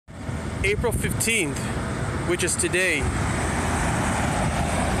April 15th, which is today,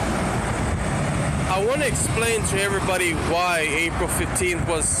 I want to explain to everybody why April 15th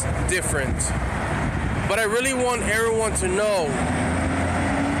was different. But I really want everyone to know,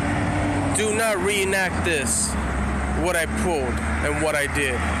 do not reenact this, what I pulled and what I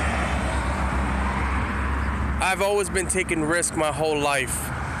did. I've always been taking risks my whole life.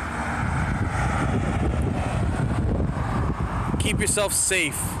 Keep yourself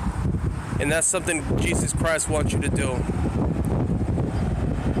safe, and that's something Jesus Christ wants you to do.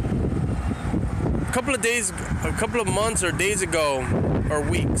 A couple of months or days ago, or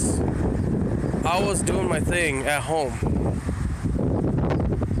weeks, I was doing my thing at home.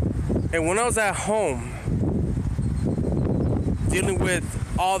 And when I was at home, dealing with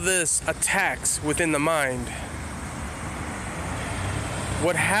all this attacks within the mind,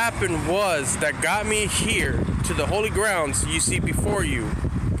 what happened was that got me here to the holy grounds you see before you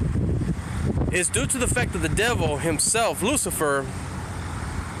is due to the fact that the devil himself, Lucifer,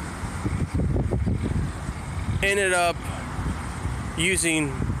 ended up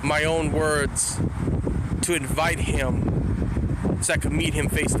using my own words to invite him so I could meet him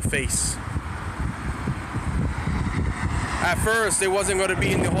face to face. At first, it wasn't going to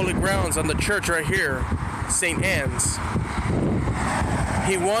be in the holy grounds on the church right here, St. Anne's.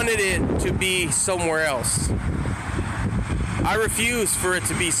 He wanted it to be somewhere else. I refused for it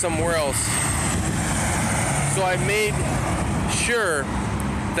to be somewhere else. So I made sure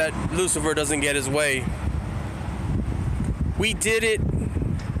that Lucifer doesn't get his way. We did it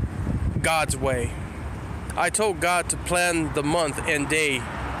God's way. I told God to plan the month and day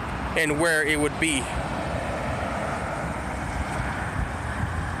and where it would be.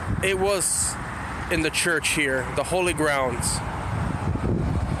 It was in the church here, the holy grounds.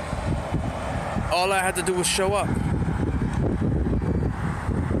 All I had to do was show up.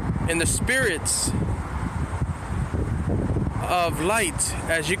 And the spirits of light,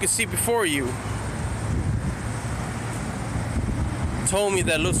 as you can see before you, told me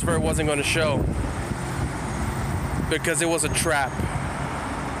that Lucifer wasn't going to show because it was a trap.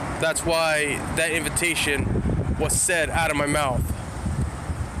 That's why that invitation was said out of my mouth.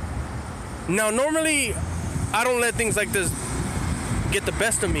 Now, normally, I don't let things like this get the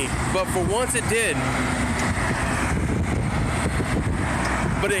best of me, but for once it did.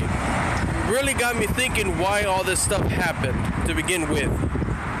 But it really got me thinking why all this stuff happened to begin with.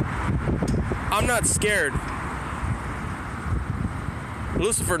 I'm not scared.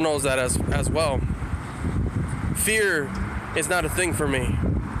 Lucifer knows that as well. Fear is not a thing for me.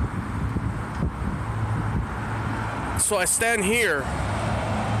 So I stand here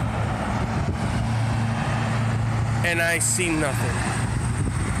and I see nothing.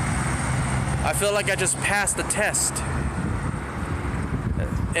 I feel like I just passed the test.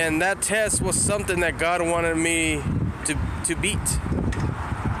 And that test was something that God wanted me to beat.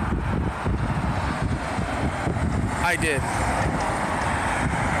 I did.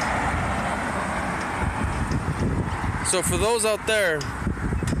 So for those out there,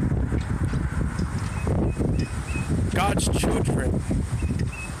 God's children,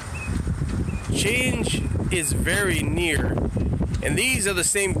 change is very near. And these are the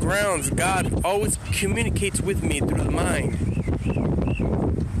same grounds God always communicates with me through the mind.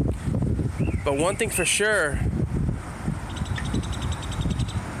 But one thing for sure,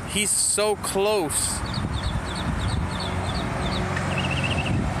 He's so close.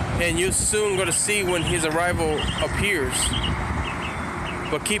 And you're soon going to see when His arrival appears.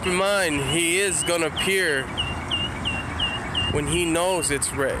 But keep in mind, He is going to appear when He knows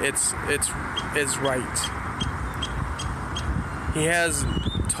it's right. He has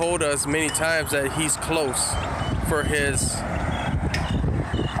told us many times that He's close for His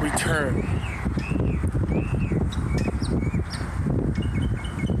return.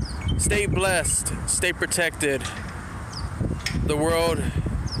 Stay blessed, stay protected. The world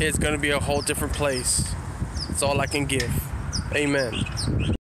is going to be a whole different place. That's all I can give. Amen.